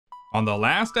On the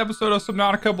last episode of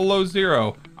Subnautica Below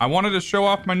Zero, I wanted to show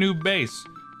off my new base,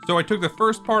 so I took the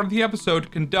first part of the episode to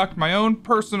conduct my own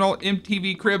personal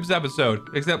MTV Cribs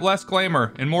episode, except less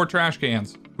glamour and more trash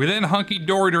cans. We then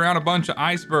hunky-doried around a bunch of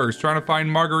icebergs trying to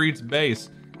find Marguerite's base.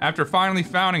 After finally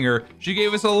finding her, she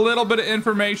gave us a little bit of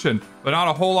information, but not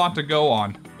a whole lot to go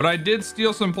on. But I did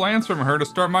steal some plants from her to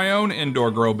start my own indoor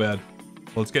grow bed.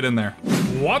 Let's get in there.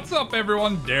 What's up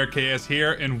everyone, Derek KS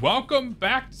here, and welcome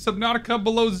back to Subnautica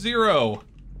Below Zero.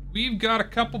 We've got a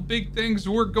couple big things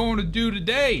we're going to do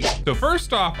today. So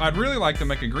first off, I'd really like to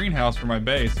make a greenhouse for my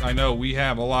base. I know we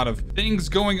have a lot of things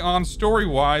going on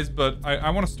story-wise, but I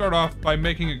want to start off by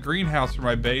making a greenhouse for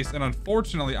my base, and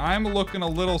unfortunately, I'm looking a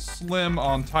little slim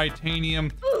on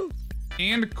titanium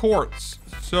and quartz.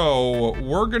 So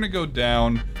we're gonna go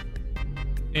down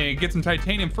and get some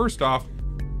titanium first off,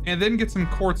 and then get some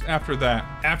quartz after that.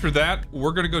 After that,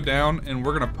 we're gonna go down and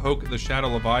we're gonna poke the Shadow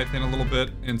Leviathan a little bit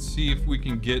and see if we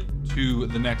can get to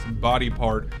the next body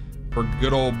part for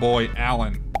good old boy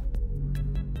Alan.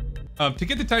 To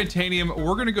get the titanium,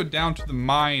 we're gonna go down to the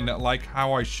mine like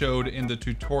how I showed in the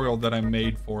tutorial that I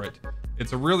made for it.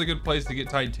 It's a really good place to get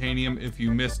titanium if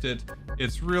you missed it.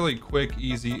 It's really quick,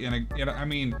 easy, and I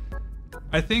mean,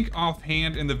 I think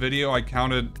offhand in the video I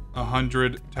counted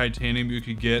 100 titanium you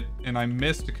could get, and I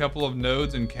missed a couple of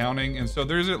nodes in counting, and so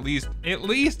there's at least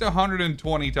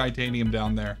 120 titanium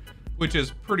down there, which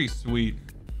is pretty sweet.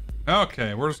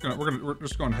 Okay, we're just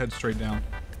going to head straight down.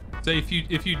 So if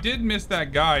you did miss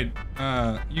that guide,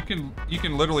 you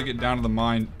can literally get down to the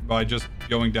mine by just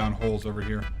going down holes over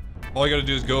here. All you got to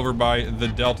do is go over by the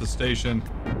Delta station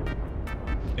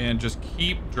and just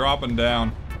keep dropping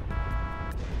down.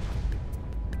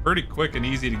 Pretty quick and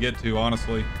easy to get to,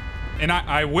 honestly. And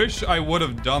I wish I would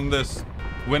have done this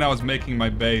when I was making my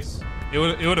base. It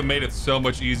would have made it so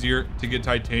much easier to get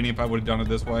titanium if I would have done it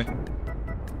this way.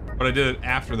 But I did it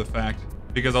after the fact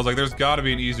because I was like, there's got to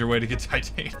be an easier way to get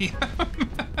titanium.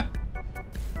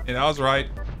 And I was right.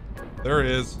 There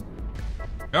is.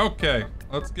 Okay,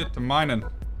 let's get to mining.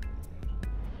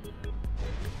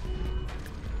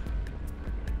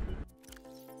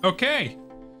 Okay,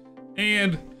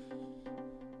 and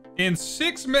in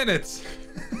 6 minutes,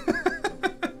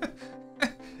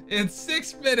 in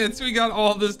 6 minutes, we got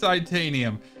all this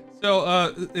titanium.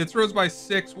 So it's rows by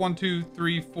 6, 1, 2,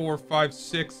 3, 4, 5,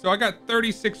 6. So I got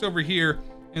 36 over here,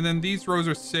 and then these rows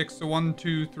are 6. So 1,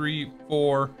 2, 3,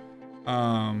 4.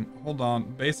 Hold on,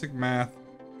 basic math.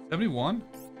 71.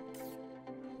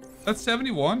 That's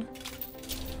 71.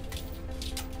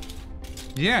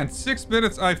 Yeah, in 6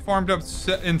 minutes, I farmed up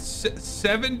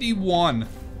 71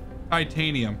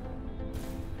 titanium.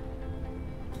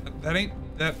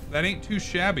 That ain't too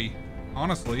shabby,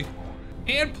 honestly.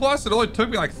 And plus, it only took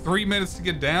me like 3 minutes to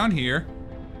get down here.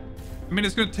 I mean,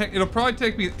 it'll probably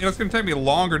take me, it's gonna take me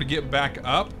longer to get back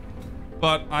up.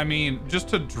 But I mean, just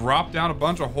to drop down a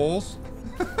bunch of holes,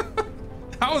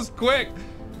 that was quick.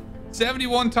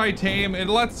 71 titanium, and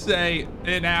let's say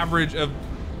an average of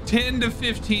 10 to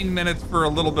 15 minutes for a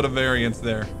little bit of variance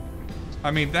there. I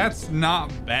mean, that's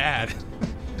not bad.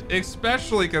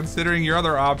 Especially considering your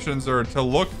other options are to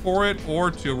look for it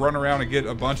or to run around and get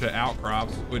a bunch of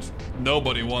outcrops, which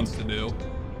nobody wants to do.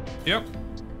 Yep.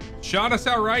 Shot us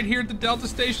out right here at the Delta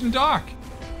Station dock.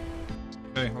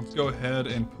 Okay, let's go ahead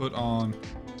and put on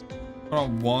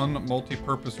one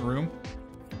multi-purpose room.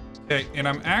 Okay, and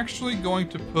I'm actually going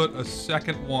to put a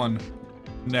second one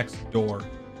next door.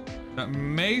 That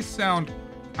may sound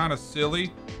kind of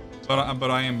silly, but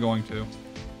I am going to.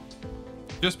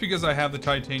 Just because I have the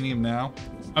titanium now.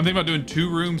 I'm thinking about doing 2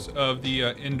 rooms of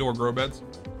the indoor grow beds.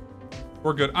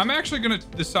 We're good. I'm actually gonna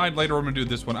decide later what I'm gonna do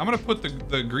this one. I'm gonna put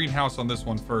the greenhouse on this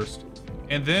one first.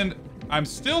 And then I'm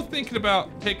still thinking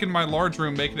about taking my large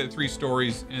room, making it 3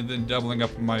 stories, and then doubling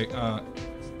up my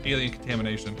alien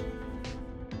contamination.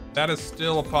 That is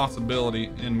still a possibility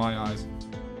in my eyes.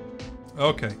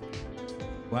 Okay.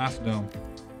 Last dome.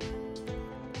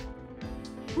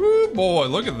 Woo boy,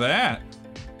 look at that.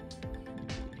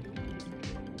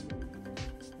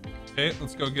 Okay,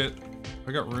 let's go get,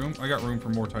 I got room for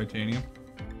more titanium.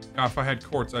 Now, if I had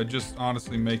quartz, I'd just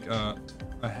honestly make a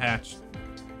hatch.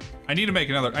 I need to make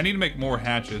more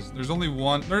hatches. There's only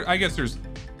one, I guess there's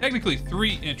technically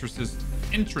 3 entrances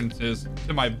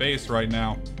to my base right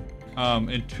now.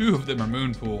 And 2 of them are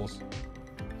moon pools.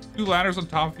 2 ladders on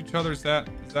top of each other, is that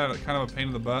kind of a pain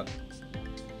in the butt?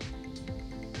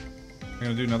 I'm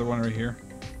gonna do another one right here.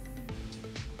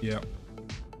 Yep.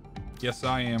 Yes,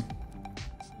 I am.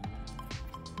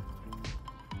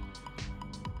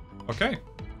 Okay.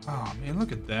 Oh man,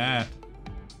 look at that.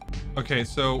 Okay,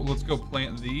 so let's go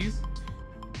plant these.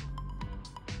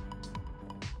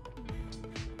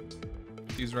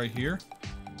 these right here.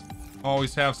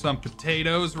 Always have some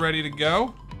potatoes ready to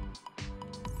go.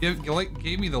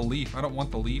 Gave me the leaf. I don't want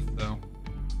the leaf though.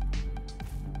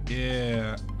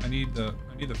 Yeah, I need the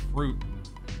fruit.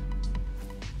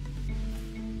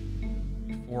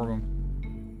 4 of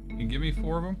them. Can you give me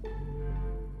 4 of them?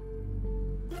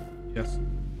 Yes.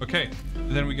 Okay.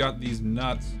 And then we got these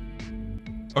nuts.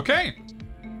 Okay.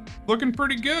 Looking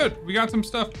pretty good. We got some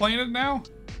stuff planted now.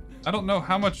 I don't know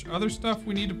how much other stuff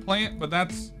we need to plant, but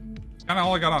that's kind of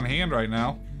all I got on hand right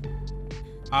now.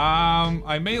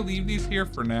 I may leave these here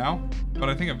for now, but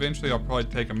I think eventually I'll probably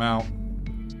take them out.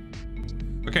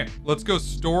 Okay, let's go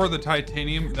store the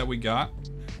titanium that we got.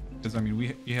 Because, I mean,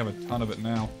 we have a ton of it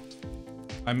now.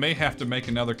 I may have to make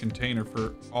another container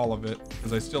for all of it,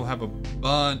 because I still have a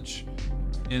bunch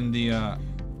in the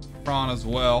prawn as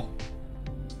well.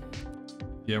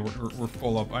 Yeah, we're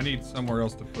full up. I need somewhere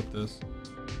else to put this.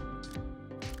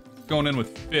 Going in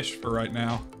with fish for right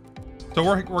now. So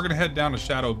we're gonna head down to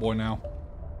Shadow Boy now.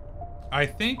 I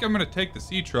think I'm gonna take the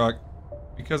sea truck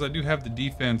because I do have the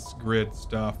defense grid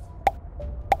stuff.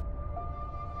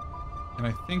 And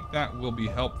I think that will be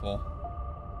helpful.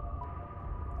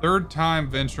 3rd time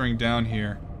venturing down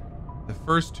here. The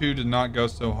first 2 did not go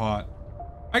so hot.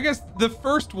 I guess the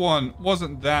first one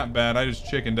wasn't that bad. I just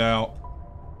chickened out.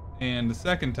 And the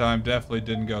second time definitely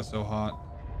didn't go so hot.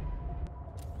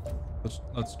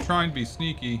 Let's try and be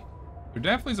sneaky. There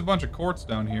definitely is a bunch of quartz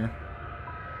down here.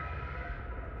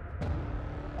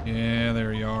 Yeah,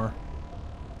 there you are.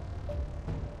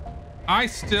 I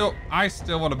still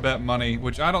want to bet money,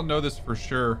 which I don't know this for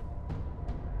sure.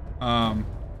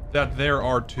 That there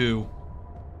are 2.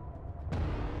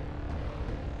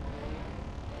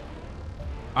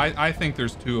 I think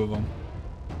there's 2 of them.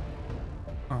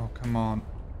 Oh, come on.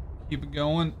 Keep it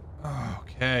going.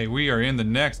 Okay, we are in the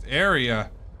next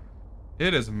area.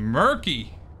 It is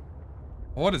murky.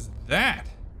 What is that?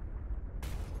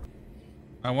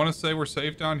 I want to say we're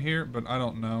safe down here, but I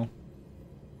don't know.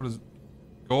 What is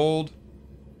gold?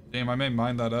 Damn, I may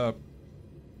mine that up.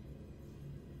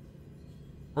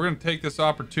 We're going to take this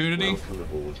opportunity. Welcome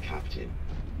aboard, Captain.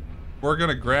 We're going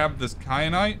to grab this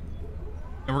kyanite,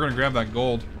 and we're going to grab that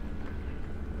gold.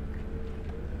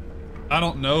 I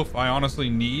don't know if I honestly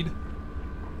need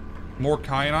more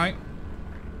kyanite,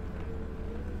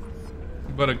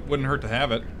 but it wouldn't hurt to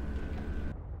have it. Is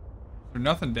there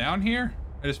nothing down here?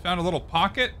 I just found a little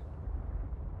pocket.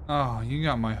 Oh, you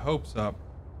got my hopes up.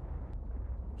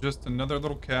 Just another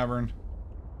little cavern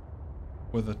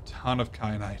with a ton of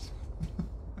kyanite.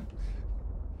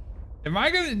 Am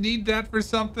I gonna need that for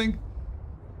something?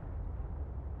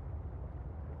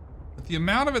 With the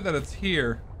amount of it that it's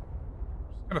here,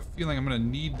 I've got a feeling I'm gonna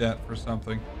need that for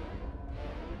something.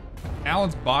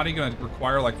 Alan's body gonna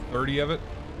require like 30 of it.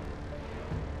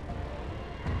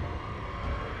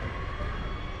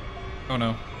 Oh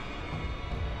no.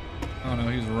 Oh no,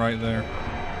 he's right there.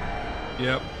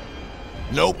 Yep.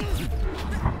 Nope.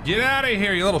 Get out of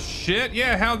here, you little shit.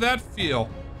 Yeah, how'd that feel?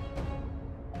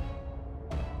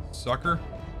 Sucker.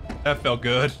 That felt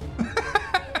good.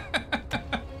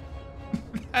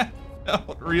 That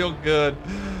felt real good.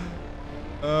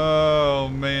 Oh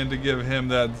man, to give him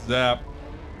that zap.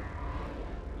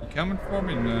 You coming for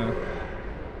me now?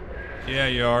 Yeah,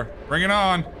 you are. Bring it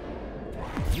on.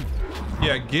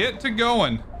 Yeah, get to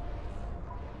going.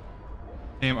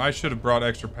 Damn, I should have brought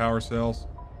extra power cells.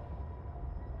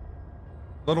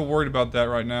 A little worried about that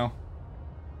right now.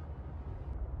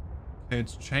 Okay,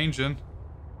 it's changing.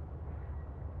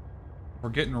 We're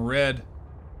getting red.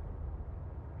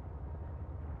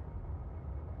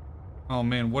 Oh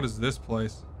man, what is this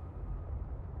place?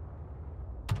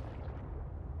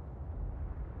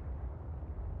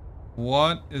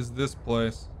 What is this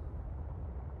place?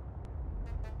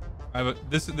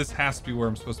 This has to be where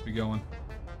I'm supposed to be going,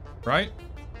 right?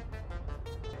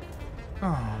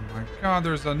 Oh my god,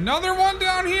 there's another one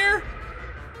down here?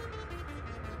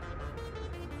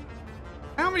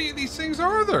 How many of these things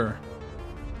are there?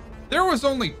 There was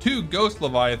only 2 ghost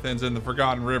leviathans in the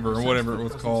Forgotten River, or whatever it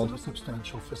was called. A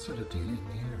substantial facility in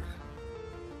the area.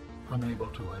 Unable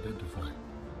to identify.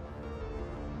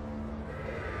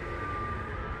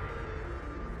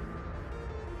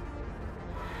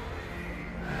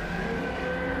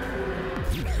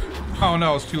 Oh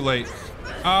no, it's too late.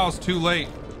 Oh, it's too late.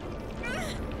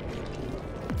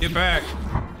 Get back.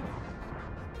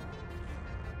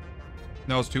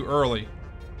 No, it's too early.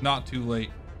 Not too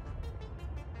late.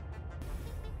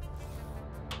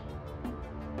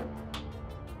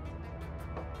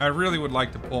 I really would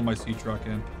like to pull my sea truck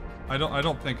in. I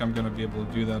don't think I'm gonna be able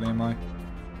to do that, am I?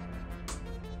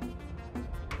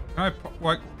 Can I,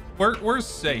 what? Where's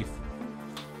safe?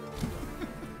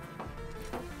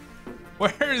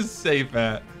 Where is safe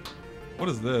at? What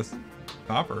is this?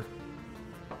 Copper.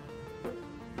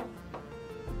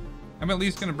 I'm at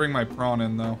least gonna bring my prawn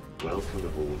in though. Welcome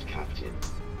aboard, Captain.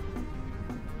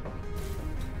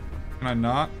 Can I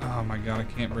not? Oh my god, I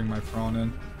can't bring my prawn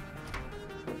in.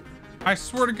 I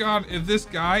swear to god, if this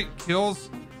guy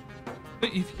kills...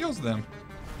 He kills them.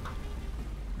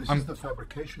 This is the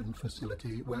fabrication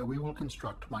facility where we will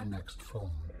construct my next form.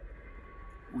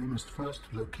 We must first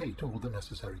locate all the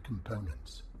necessary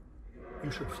components.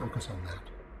 You should focus on that.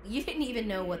 You didn't even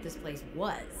know what this place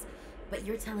was, but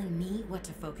you're telling me what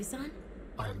to focus on?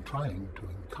 I am trying to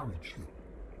encourage you.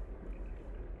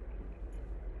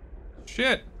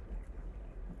 Shit.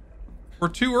 We're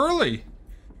too early.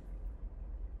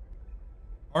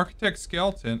 Architect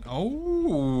skeleton.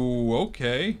 Oh,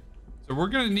 okay. So we're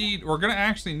gonna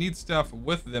actually need stuff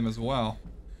with them as well.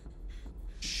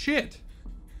 Shit.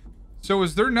 So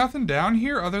is there nothing down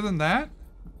here other than that?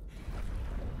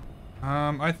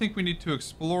 I think we need to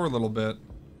explore a little bit.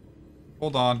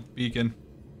 Hold on, beacon.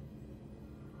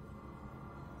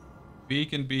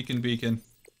 Beacon, beacon, beacon.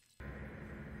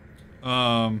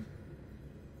 Good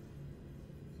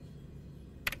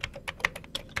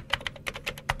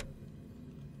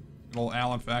old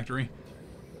Allen factory.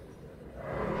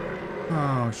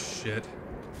 Oh, shit.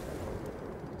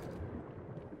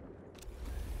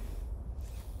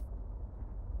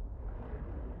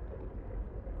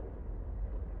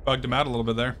 Bugged him out a little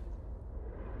bit there.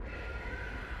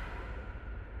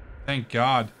 Thank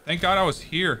God. Thank God I was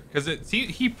here. Because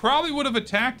he probably would have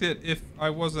attacked it if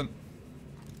I wasn't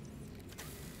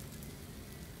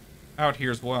out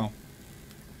here as well.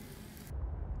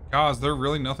 God, is there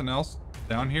really nothing else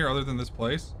down here other than this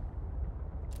place?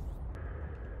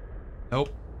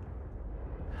 Nope.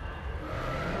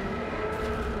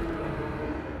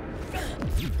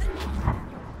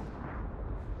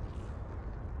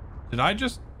 Did I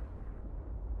just...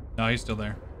 No, he's still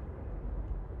there.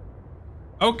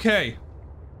 Okay.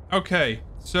 Okay,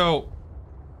 so...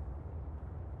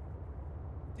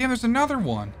 Damn, there's another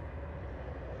one.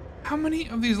 How many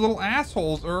of these little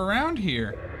assholes are around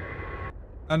here?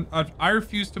 And I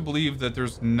refuse to believe that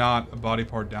there's not a body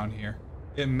part down here.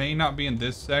 It may not be in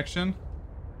this section.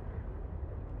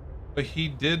 But he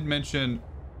did mention...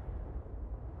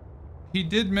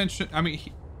 I mean,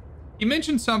 he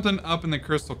mentioned something up in the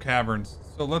Crystal Caverns.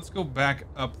 So let's go back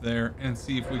up there and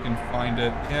see if we can find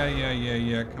it.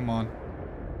 Yeah. Come on.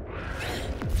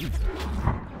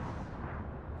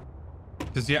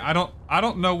 Because yeah, I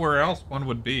don't know where else one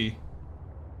would be.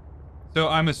 So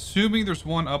I'm assuming there's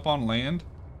one up on land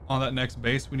on that next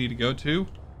base we need to go to.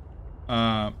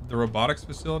 The robotics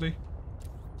facility.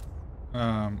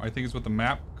 I think is what the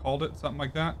map called it, something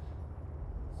like that.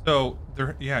 So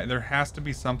there has to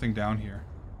be something down here.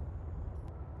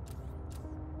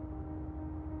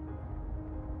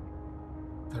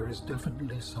 There is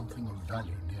definitely something of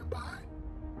value nearby.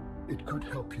 It could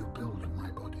help you build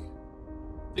my body.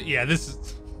 Yeah,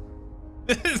 this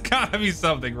has gotta be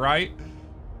something, right?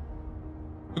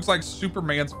 Looks like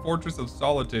Superman's Fortress of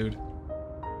Solitude.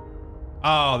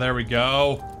 Oh, there we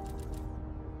go.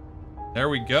 There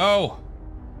we go.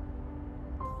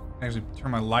 Actually,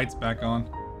 turn my lights back on.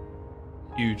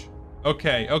 Huge.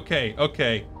 Okay.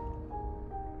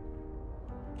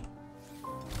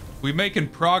 We making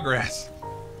progress.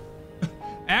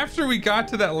 After we got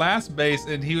to that last base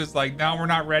and he was like, no, we're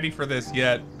not ready for this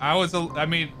yet. I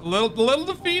mean, a little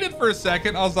defeated for a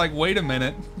second. I was like, wait a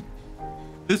minute.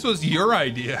 This was your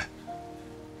idea.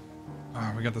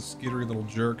 Oh, we got the skittery little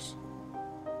jerks.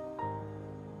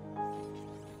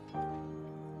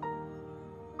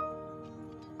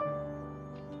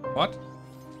 What?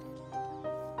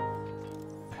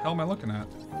 The hell am I looking at?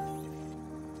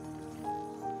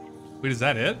 Wait, is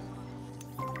that it?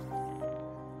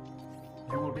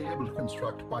 You will be able to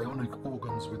construct bionic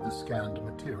organs with the scanned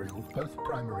material, both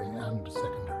primary and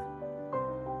secondary.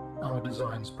 Our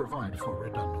designs provide for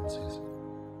redundancies.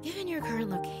 Given your current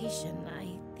location,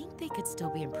 I think they could still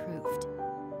be improved.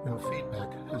 Your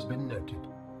feedback has been noted.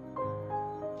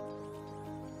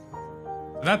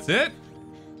 That's it?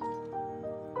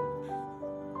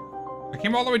 I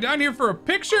came all the way down here for a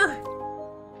picture?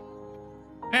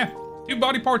 Eh, 2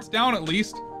 body parts down at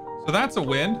least. So that's a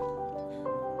win.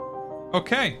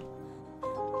 Okay.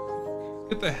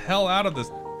 Get the hell out of this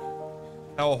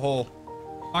hellhole.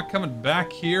 Not coming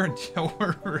back here until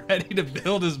we're ready to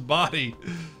build his body.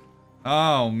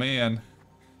 Oh, man.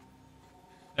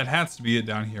 That has to be it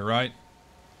down here, right?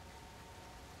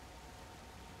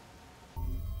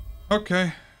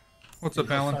 Okay. What's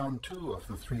up, Alan? I found 2 of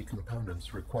the 3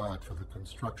 components required for the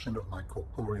construction of my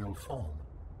corporeal form.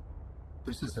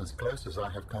 This is as close as I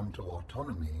have come to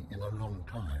autonomy in a long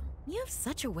time. You have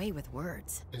such a way with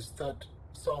words. Is that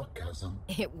sarcasm?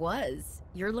 It was.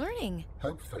 You're learning.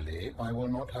 Hopefully, I will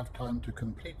not have time to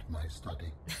complete my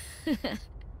study.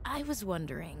 I was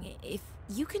wondering, if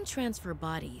you can transfer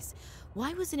bodies,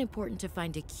 why was it important to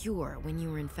find a cure when you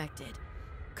were infected?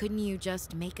 Couldn't you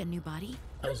just make a new body?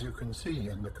 As you can see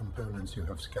in the components you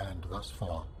have scanned thus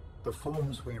far, the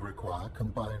forms we require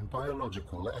combine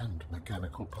biological and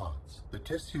mechanical parts. The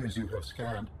tissues you have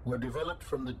scanned were developed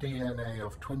from the DNA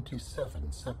of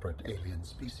 27 separate alien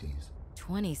species.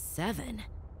 27?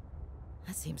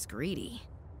 That seems greedy.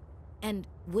 And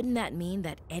wouldn't that mean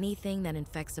that anything that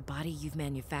infects a body you've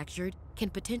manufactured can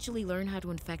potentially learn how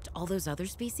to infect all those other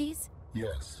species?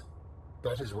 Yes.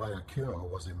 That is why a cure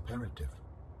was imperative.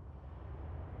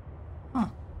 Huh.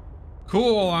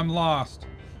 Cool, I'm lost.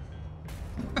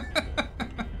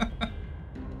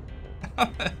 How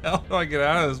the hell do I get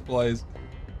out of this place?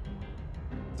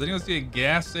 Does anyone see a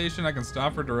gas station I can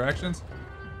stop for directions?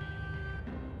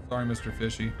 Sorry, Mr.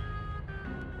 Fishy.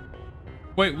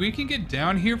 Wait, we can get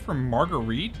down here from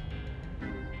Marguerite?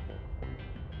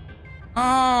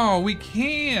 Oh, we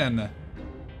can.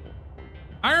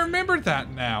 I remember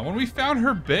that now. When we found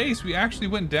her base, we actually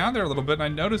went down there a little bit and I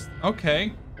noticed,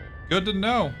 okay, good to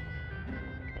know.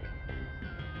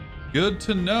 Good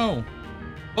to know.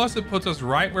 Plus it puts us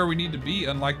right where we need to be,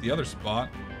 unlike the other spot.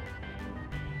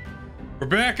 We're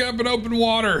back up in open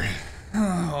water.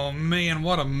 Oh man,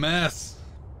 what a mess.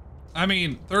 I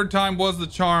mean, third time was the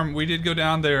charm. We did go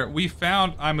down there. We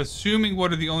found, I'm assuming,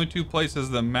 what are the only two places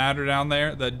that matter down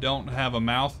there that don't have a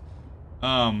mouth.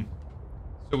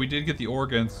 So we did get the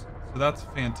organs. So that's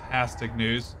fantastic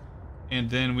news. And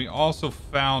then we also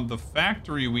found the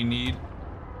factory we need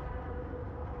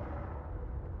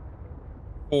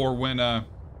for when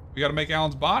we got to make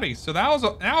Alan's body. So that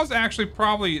was actually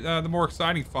probably the more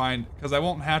exciting find, because I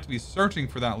won't have to be searching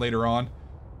for that later on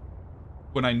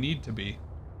when I need to be.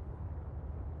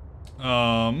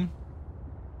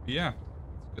 Yeah,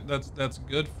 that's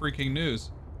good freaking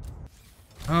news.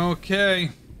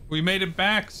 Okay, we made it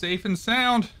back safe and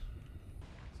sound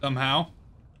somehow.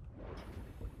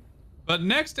 But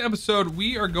next episode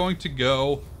we are going to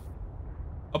go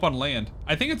up on land.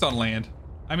 I think it's on land.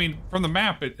 I mean, from the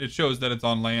map it shows that it's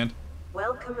on land.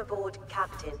 Welcome aboard,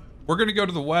 Captain. We're gonna go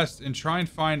to the west and try and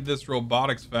find this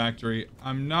robotics factory.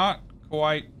 I'm not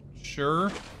quite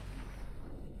sure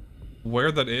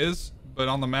where that is, but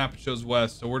on the map it shows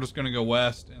west, so we're just gonna go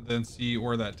west and then see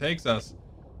where that takes us.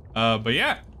 But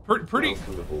yeah, pretty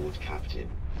Welcome aboard, Captain.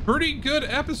 pretty good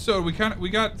episode. We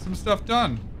got some stuff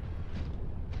done.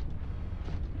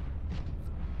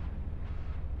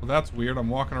 Well, that's weird. I'm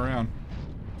walking around.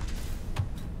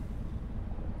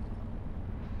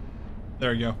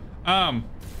 There you go.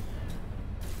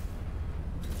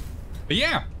 But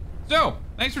yeah, so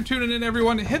thanks for tuning in,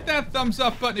 everyone. Hit that thumbs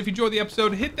up button if you enjoyed the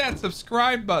episode. Hit that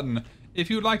subscribe button if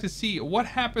you would like to see what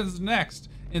happens next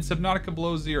in Subnautica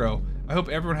Below Zero. I hope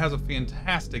everyone has a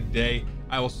fantastic day.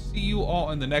 I will see you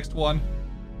all in the next one.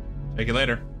 Take it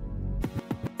later.